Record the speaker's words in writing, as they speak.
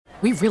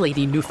We really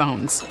need new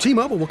phones.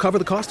 T-Mobile will cover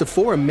the cost of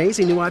 4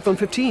 amazing new iPhone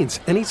 15s,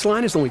 and each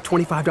line is only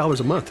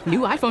 $25 a month. New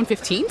iPhone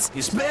 15s?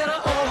 It's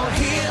better over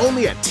here.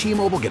 Only at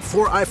T-Mobile, get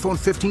 4 iPhone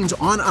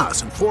 15s on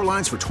us and 4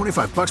 lines for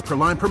 $25 per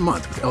line per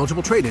month with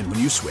eligible trade-in when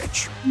you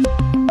switch.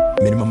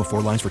 Minimum of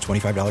 4 lines for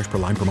 $25 per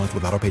line per month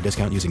with autopay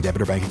discount using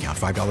debit or bank account.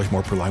 $5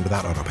 more per line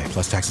without autopay,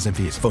 plus taxes and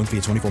fees. Phone fee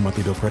at 24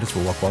 monthly bill credits for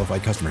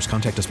well-qualified customers.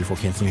 Contact us before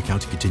canceling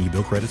account to continue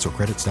bill credits or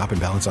credit stop and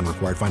balance on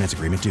required finance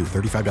agreement due.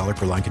 $35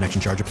 per line connection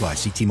charge applies.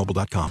 See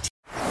T-Mobile.com.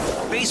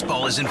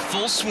 Baseball is in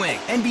full swing.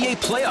 NBA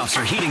playoffs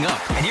are heating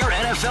up, and your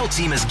NFL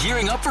team is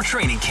gearing up for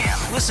training camp.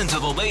 Listen to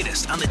the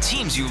latest on the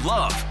teams you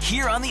love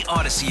here on the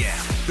Odyssey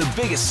app. The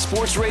biggest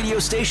sports radio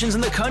stations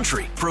in the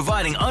country,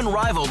 providing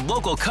unrivaled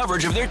local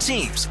coverage of their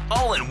teams,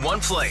 all in one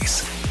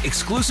place.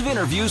 Exclusive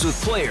interviews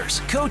with players,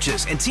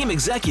 coaches, and team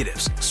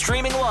executives,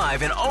 streaming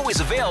live and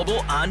always available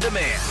on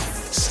demand.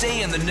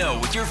 Stay in the know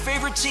with your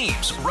favorite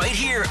teams right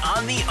here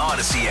on the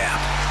Odyssey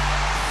app.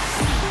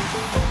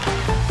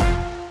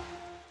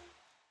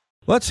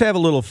 Let's have a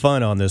little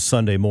fun on this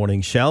Sunday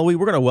morning, shall we?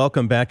 We're going to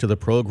welcome back to the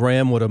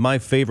program one of my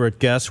favorite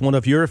guests, one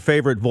of your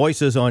favorite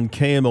voices on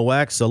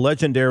KMOX, the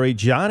legendary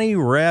Johnny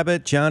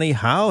Rabbit. Johnny,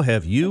 how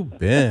have you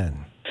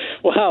been?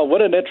 Wow,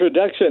 what an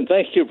introduction.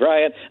 Thank you,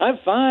 Brian. I'm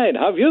fine.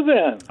 How have you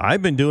been?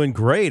 I've been doing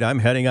great. I'm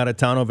heading out of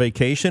town on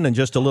vacation in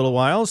just a little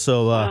while,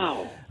 so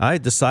wow. I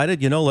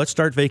decided, let's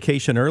start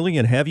vacation early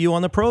and have you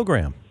on the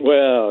program.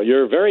 Well,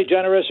 you're very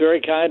generous,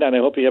 very kind, and I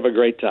hope you have a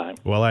great time.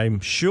 Well, I'm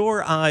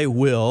sure I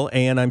will,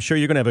 and I'm sure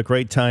you're going to have a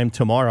great time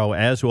tomorrow,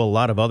 as will a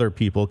lot of other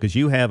people, because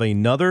you have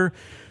another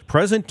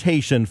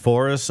presentation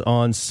for us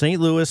on St.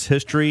 Louis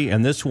history,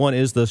 and this one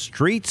is the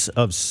Streets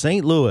of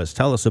St. Louis.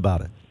 Tell us about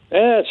it.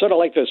 Yeah, it's sort of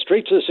like the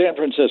streets of San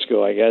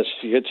Francisco, I guess.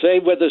 You could say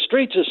with the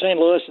streets of St.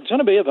 Louis, it's going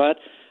to be about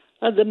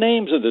the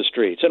names of the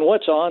streets and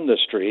what's on the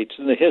streets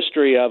and the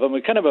history of them.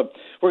 We're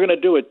going to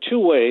do it two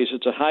ways.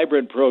 It's a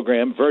hybrid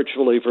program,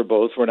 virtually for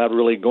both. We're not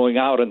really going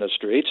out in the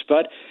streets,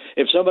 but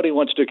if somebody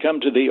wants to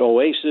come to the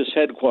Oasis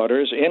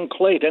headquarters in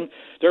Clayton,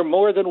 they're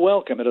more than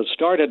welcome. It'll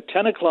start at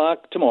 10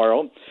 o'clock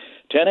tomorrow,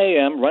 10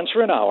 a.m., runs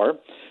for an hour.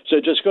 So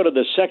just go to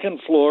the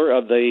second floor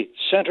of the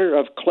center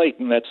of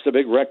Clayton. That's the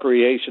big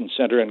recreation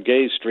center in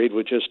Gay Street,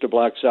 which is just a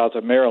block south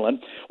of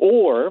Maryland.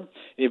 Or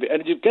you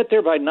get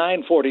there by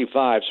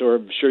 9:45, so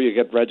I'm sure you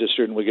get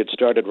registered and we get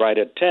started right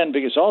at 10,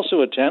 because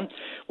also at 10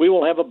 we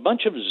will have a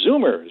bunch of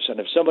Zoomers. And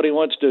if somebody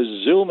wants to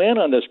Zoom in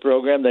on this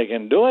program, they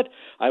can do it.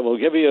 I will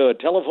give you a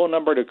telephone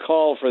number to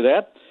call for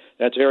that.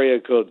 That's area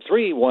code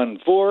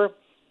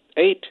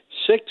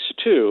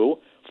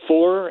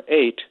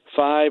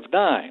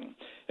 314-862-4859.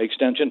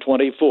 Extension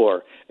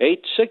 24,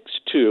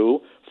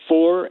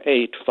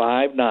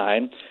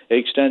 862-4859,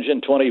 extension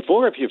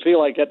 24. If you feel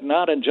like getting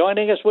out and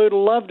joining us, we would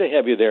love to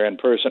have you there in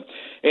person.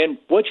 And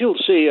what you'll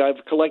see,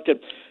 I've collected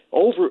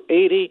over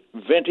 80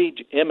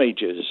 vintage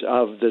images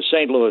of the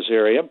St. Louis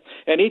area,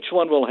 and each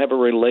one will have a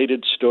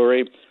related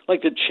story,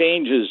 like the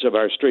changes of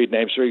our street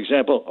names. For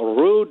example,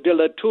 Rue de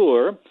la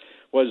Tour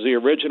was the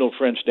original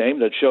French name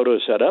that Choteau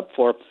set up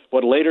for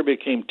what later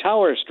became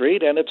Tower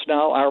Street, and it's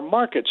now our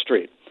Market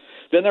Street.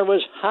 Then there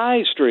was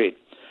High Street.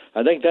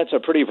 I think that's a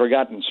pretty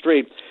forgotten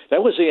street.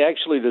 That was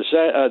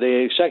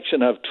the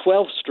section of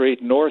 12th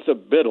Street north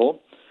of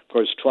Biddle. Of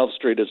course, 12th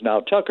Street is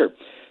now Tucker.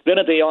 Then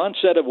at the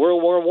onset of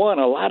World War I,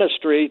 a lot of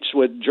streets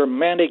with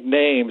Germanic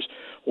names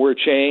were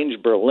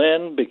changed.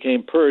 Berlin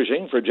became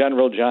Pershing for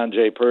General John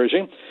J.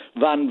 Pershing.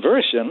 Von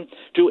Versen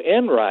to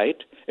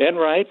Enright.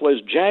 Enright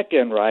was Jack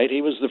Enright.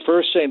 He was the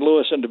first St.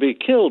 Louisan to be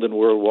killed in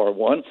World War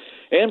I.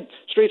 And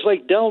streets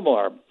like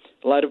Delmar.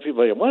 A lot of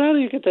people say, well, how do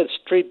you get that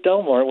street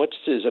Delmar?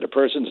 Is it a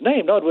person's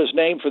name? No, it was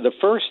named for the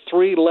first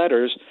three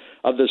letters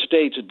of the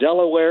states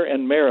Delaware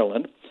and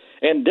Maryland.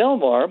 And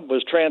Delmar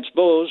was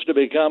transposed to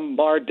become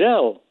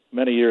Mardel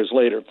many years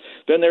later.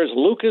 Then there's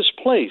Lucas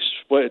Place.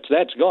 Well,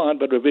 that's gone,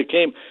 but it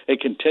became a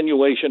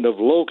continuation of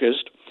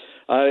Locust.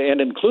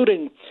 And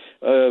including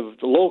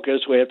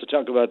Locust, we have to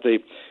talk about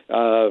the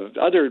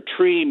other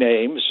tree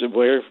names.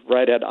 We're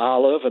right at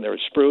Olive, and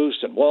there's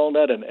Spruce and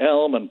Walnut and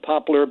Elm and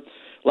Poplar.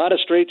 A lot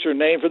of streets are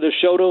named for the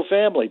Choteau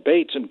family,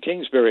 Bates and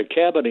Kingsbury,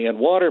 Cabiny and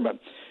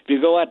Waterman. If you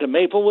go out to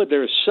Maplewood,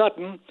 there's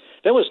Sutton.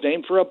 That was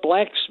named for a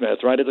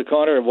blacksmith right at the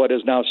corner of what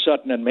is now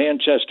Sutton and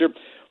Manchester.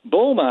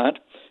 Beaumont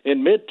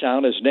in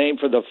Midtown is named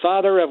for the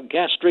father of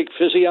gastric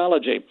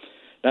physiology.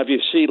 Now, if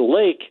you see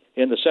Lake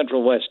in the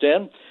Central West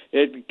End,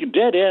 it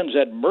dead ends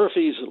at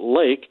Murphy's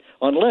Lake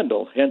on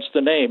Lindell, hence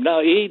the name.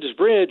 Now, Eads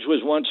Bridge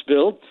was once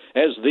built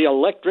as the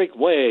electric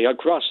way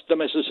across the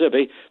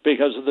Mississippi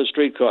because of the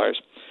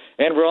streetcars.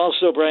 And we're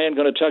also, Brian,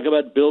 going to talk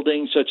about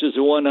buildings such as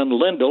the one on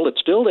Lindell.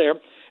 It's still there,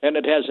 and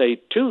it has a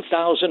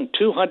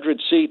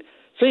 2,200-seat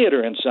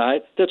theater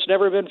inside that's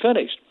never been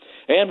finished.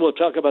 And we'll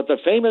talk about the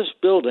famous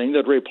building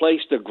that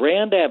replaced the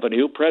Grand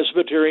Avenue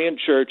Presbyterian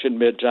Church in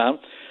Midtown.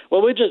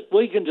 Well,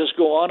 we can just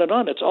go on and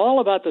on. It's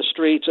all about the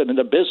streets and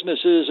the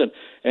businesses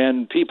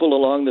and people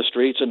along the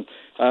streets, and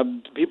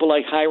people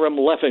like Hiram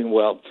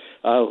Leffingwell,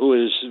 who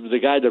is the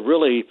guy that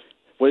really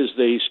was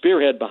the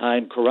spearhead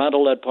behind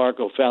Carondelet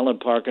Park, O'Fallon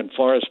Park, and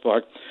Forest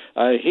Park.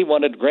 He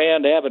wanted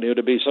Grand Avenue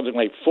to be something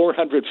like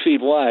 400 feet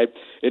wide.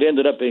 It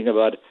ended up being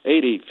about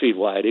 80 feet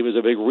wide. He was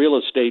a big real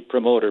estate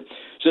promoter.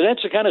 So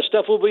that's the kind of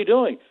stuff we'll be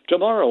doing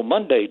tomorrow,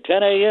 Monday,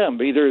 10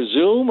 a.m., either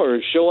Zoom or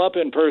show up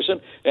in person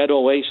at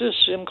Oasis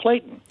in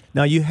Clayton.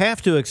 Now, you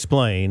have to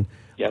explain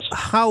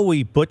how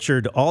we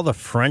butchered all the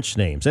French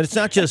names. And it's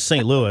not just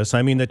St. Louis.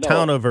 I mean, the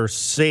town of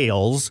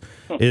Versailles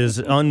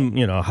is,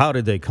 how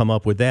did they come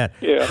up with that?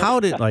 Yeah. How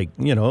did,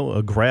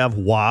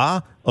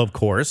 Gravois, of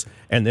course,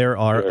 and there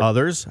are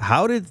others.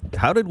 How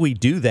did we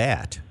do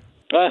that?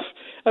 Well,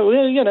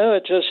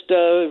 it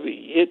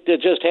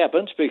just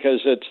happens because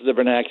it's the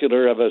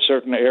vernacular of a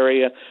certain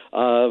area.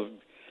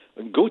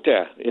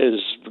 Gotha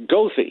is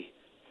Gothi.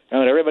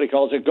 And everybody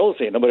calls it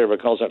Gothi. Nobody ever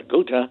calls it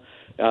Gotha.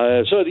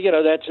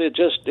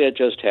 It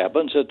just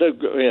happens.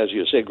 As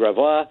you say,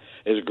 Gravois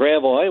is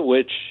Gravois,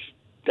 which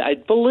I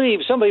believe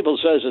some people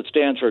says it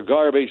stands for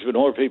garbage, but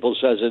more people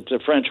says it's a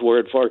French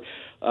word for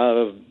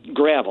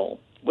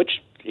gravel,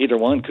 which either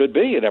one could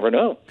be. You never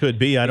know. Could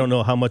be. I don't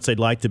know how much they'd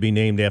like to be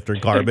named after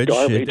garbage.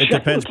 It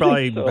depends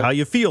probably how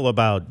you feel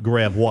about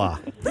Gravois.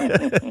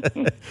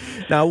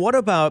 Now, what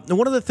about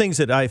one of the things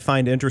that I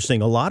find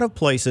interesting? A lot of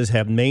places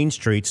have main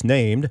streets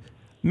named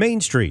Main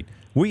Street.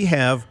 We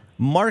have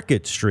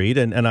Market Street,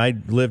 and I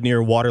live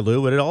near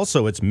Waterloo, and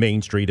its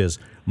Main Street is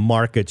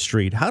Market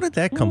Street. How did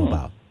that come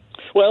about?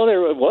 Well,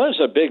 there was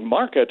a big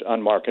market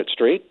on Market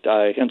Street,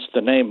 hence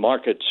the name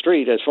Market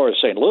Street as far as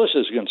St. Louis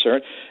is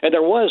concerned. And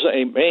there was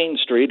a main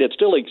street. It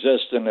still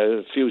exists in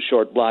a few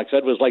short blocks.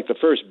 That was like the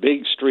first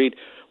big street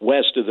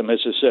west of the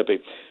Mississippi.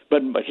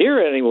 But here,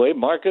 anyway,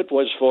 Market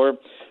was for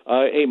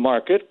a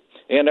market.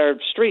 And our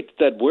street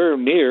that we're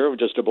near,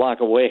 just a block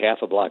away,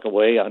 half a block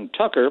away, on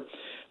Tucker,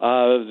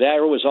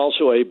 there was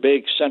also a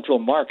big central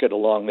market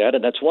along that,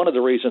 and that's one of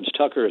the reasons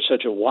Tucker is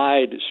such a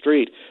wide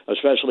street,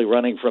 especially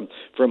running from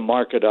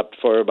Market up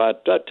for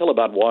about till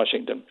about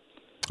Washington.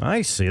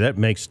 I see. That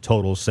makes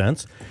total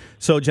sense.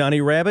 So,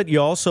 Johnny Rabbit,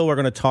 you also are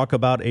going to talk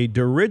about a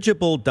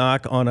dirigible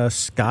dock on a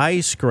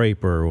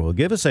skyscraper. Well,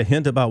 give us a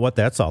hint about what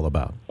that's all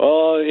about.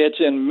 Oh, it's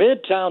in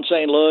Midtown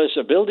St. Louis,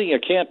 a building you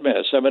can't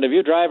miss. I mean, if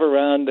you drive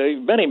around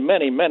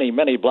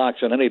many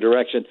blocks in any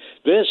direction,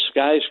 this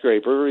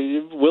skyscraper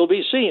will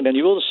be seen, and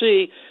you will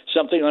see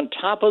something on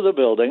top of the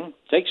building.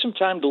 Take some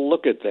time to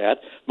look at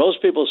that.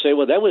 Most people say,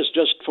 well, that was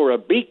just for a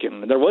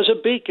beacon. There was a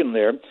beacon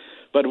there,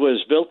 but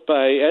was built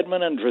by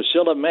Edmund and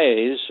Drusilla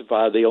Mays,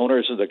 the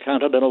owners of the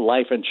Continental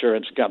Life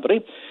Insurance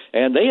Company,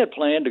 and they had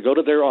planned to go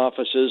to their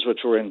offices,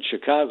 which were in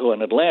Chicago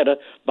and Atlanta,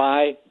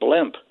 buy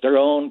Blimp, their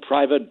own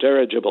private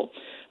dirigible,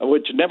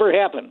 which never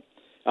happened.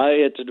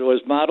 It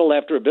was modeled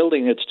after a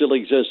building that still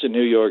exists in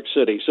New York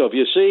City. So if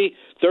you see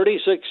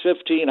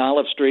 3615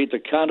 Olive Street, the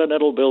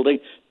Continental Building,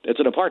 it's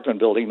an apartment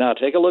building. Now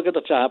take a look at the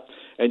top,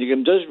 and you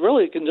can just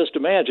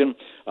imagine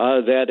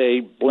that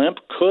a Blimp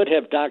could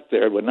have docked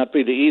there. It would not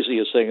be the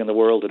easiest thing in the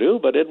world to do,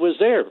 but it was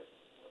there.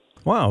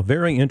 Wow,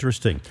 very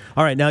interesting.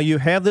 All right, now you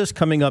have this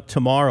coming up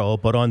tomorrow,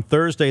 but on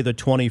Thursday the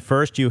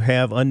 21st, you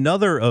have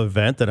another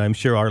event that I'm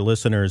sure our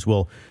listeners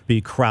will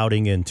be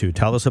crowding into.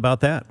 Tell us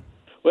about that.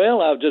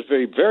 Well, I'll just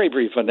be very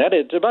brief on that.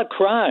 It's about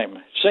crime,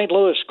 St.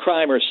 Louis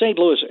crime or St.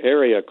 Louis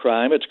area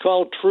crime. It's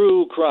called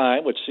True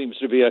Crime, which seems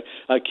to be a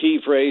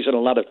key phrase in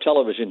a lot of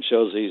television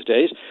shows these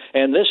days.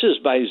 And this is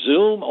by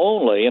Zoom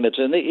only, and it's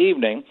in the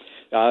evening.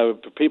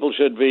 People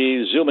should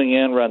be Zooming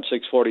in around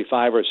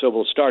 6:45 or so.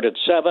 We'll start at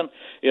 7.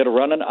 It'll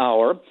run an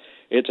hour.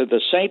 It's at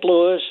the St.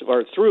 Louis,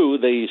 or through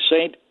the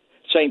St.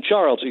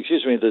 Charles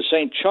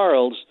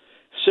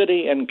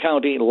City and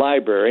County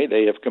Library.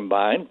 They have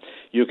combined.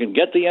 You can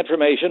get the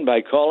information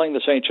by calling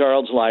the St.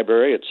 Charles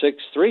Library at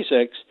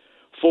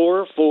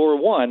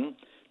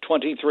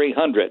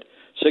 636-441-2300.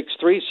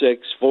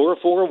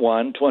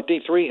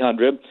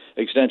 636-441-2300,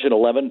 extension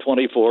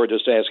 1124.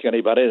 Just ask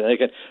anybody, and they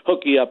can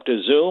hook you up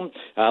to Zoom.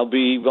 I'll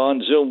be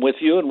on Zoom with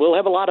you, and we'll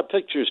have a lot of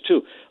pictures,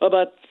 too,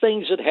 about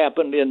things that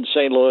happened in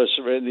St. Louis,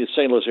 in the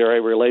St. Louis area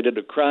related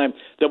to crime.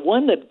 The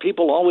one that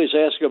people always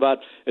ask about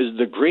is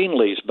the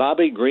Greenlease,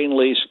 Bobby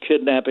Greenlease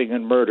kidnapping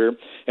and murder,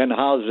 and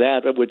how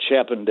that, which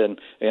happened in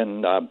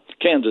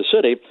Kansas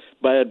City,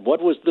 but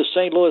what was the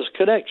St. Louis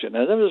connection?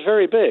 And it was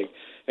very big.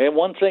 And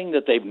one thing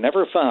that they've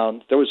never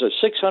found, there was a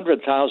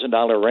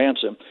 $600,000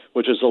 ransom,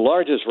 which is the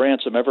largest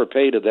ransom ever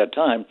paid at that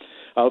time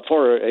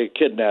for a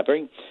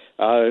kidnapping,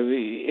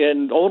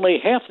 and only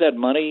half that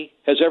money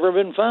has ever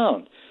been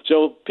found.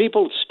 So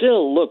people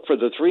still look for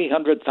the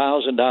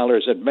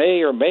 $300,000 that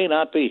may or may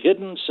not be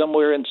hidden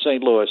somewhere in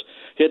St. Louis,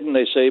 hidden,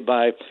 they say,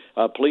 by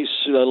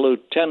Police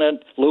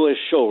Lieutenant Louis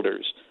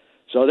Shoulders.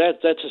 So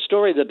that's a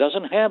story that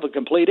doesn't have a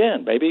complete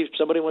end. Maybe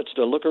somebody wants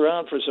to look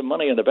around for some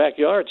money in the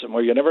backyard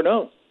somewhere. You never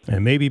know.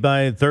 And maybe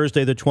by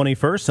Thursday the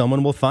 21st,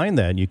 someone will find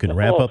that, and you can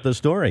wrap up the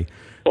story.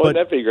 Oh,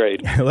 that'd be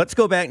great. Let's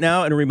go back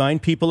now and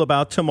remind people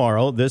about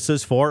tomorrow. This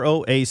is for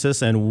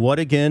Oasis, and what,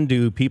 again,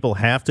 do people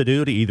have to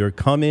do to either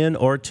come in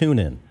or tune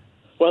in?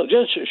 Well,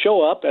 just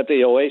show up at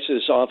the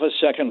Oasis office,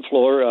 second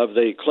floor of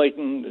the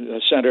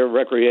Clayton Center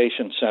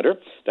Recreation Center.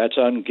 That's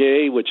on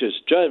Gay, which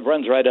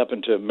runs right up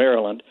into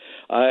Maryland.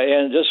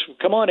 And just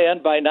come on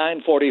in by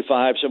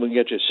 9:45 so we can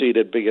get you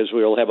seated, because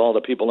we'll have all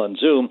the people on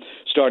Zoom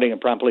starting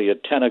promptly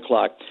at 10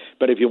 o'clock.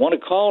 But if you want to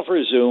call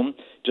for Zoom,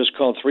 just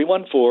call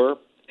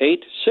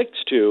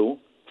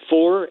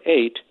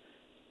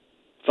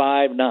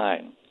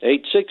 314-862-4859.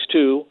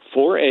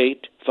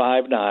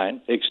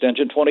 862-4859,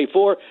 extension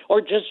 24, or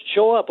just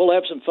show up. We'll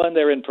have some fun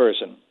there in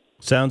person.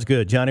 Sounds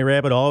good. Johnny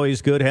Rabbit,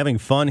 always good having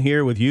fun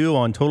here with you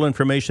on Total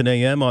Information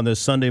AM on this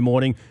Sunday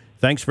morning.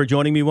 Thanks for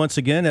joining me once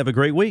again. Have a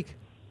great week.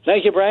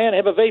 Thank you, Brian.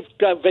 Have a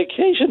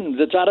vacation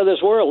that's out of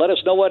this world. Let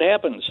us know what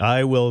happens.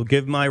 I will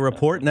give my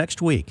report next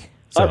week.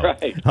 So,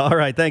 all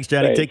right. Thanks,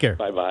 Johnny. Great. Take care.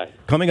 Bye-bye.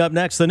 Coming up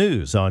next, the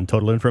news on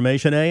Total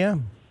Information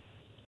AM.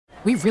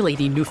 We really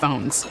need new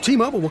phones.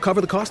 T-Mobile will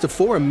cover the cost of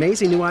 4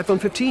 amazing new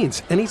iPhone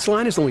 15s, and each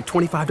line is only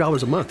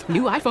 $25 a month.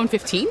 New iPhone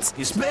 15s?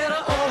 It's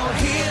better over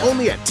here.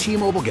 Only at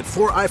T-Mobile, get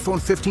 4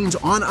 iPhone 15s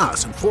on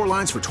us and 4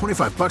 lines for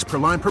 $25 per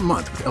line per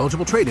month with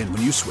eligible trade-in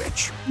when you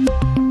switch.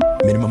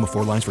 Minimum of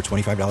 4 lines for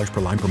 $25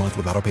 per line per month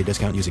with autopay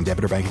discount using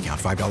debit or bank account.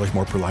 $5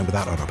 more per line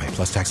without autopay,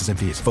 plus taxes and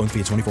fees. Phone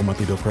fee at 24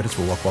 monthly bill credits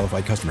for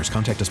well-qualified customers.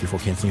 Contact us before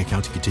canceling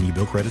account to continue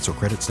bill credits or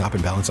credit stop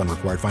and balance on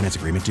required finance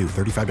agreement due.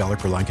 $35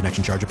 per line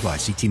connection charge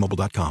applies. See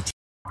T-Mobile.com.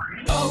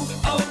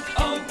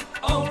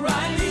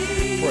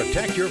 O'Reilly.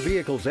 Protect your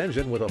vehicle's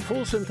engine with a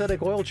full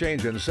synthetic oil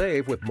change and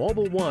save with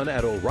Mobil 1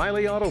 at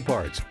O'Reilly Auto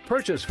Parts.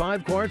 Purchase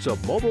 5 quarts of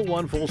Mobil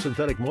 1 full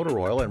synthetic motor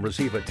oil and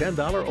receive a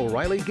 $10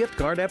 O'Reilly gift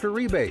card after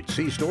rebate.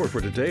 See store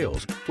for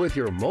details. With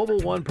your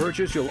Mobil 1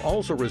 purchase, you'll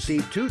also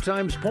receive 2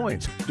 times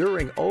points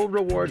during Old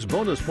Rewards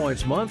Bonus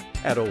Points Month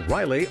at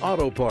O'Reilly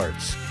Auto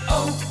Parts.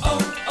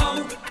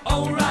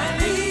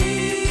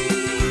 O'Reilly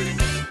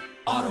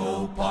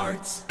Auto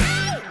Parts.